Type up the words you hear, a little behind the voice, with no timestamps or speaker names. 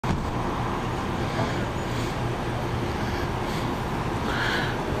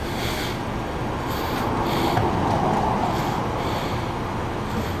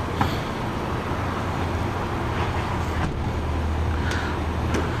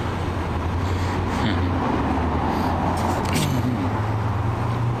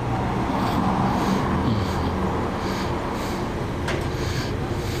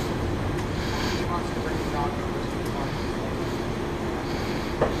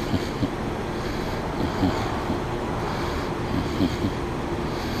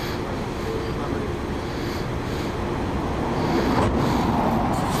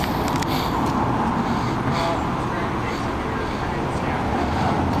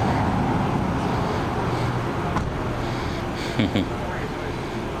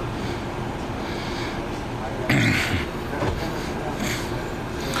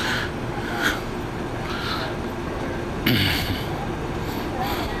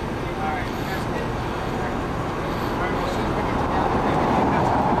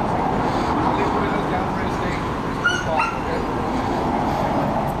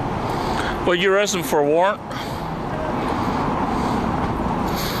Well, you arrested him for a warrant?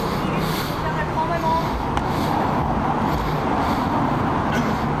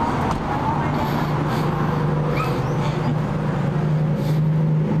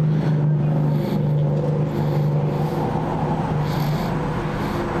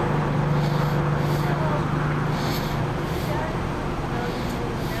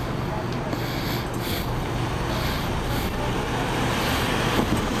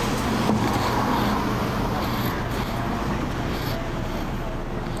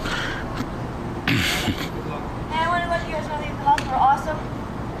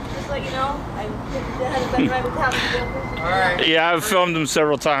 Yeah, I've filmed them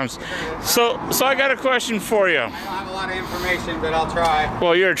several times. So I got a question for you. I don't have a lot of information, but I'll try.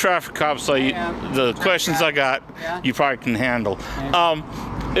 Well, you're a traffic cop, so the questions I got, you probably can handle.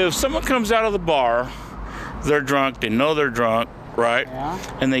 If someone comes out of the bar, they're drunk, they know they're drunk, right?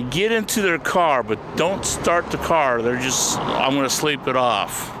 Yeah. And they get into their car, but don't start the car. They're just, I'm going to sleep it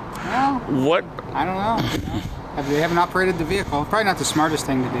off. Well, what? I don't know. They haven't operated the vehicle. Probably not the smartest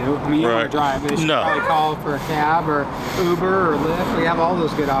thing to do. I mean, you don't want to drive, but you should probably call for a cab or Uber or Lyft. We have all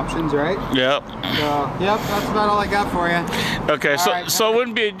those good options, right? Yep. So, yep, that's about all I got for you. Okay, so it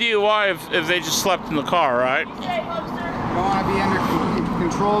wouldn't be a DUI if they just slept in the car, right? You don't want to be under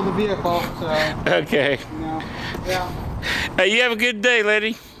control of the vehicle, so. Okay. You know, yeah. Hey, you have a good day,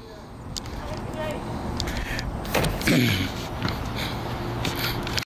 lady.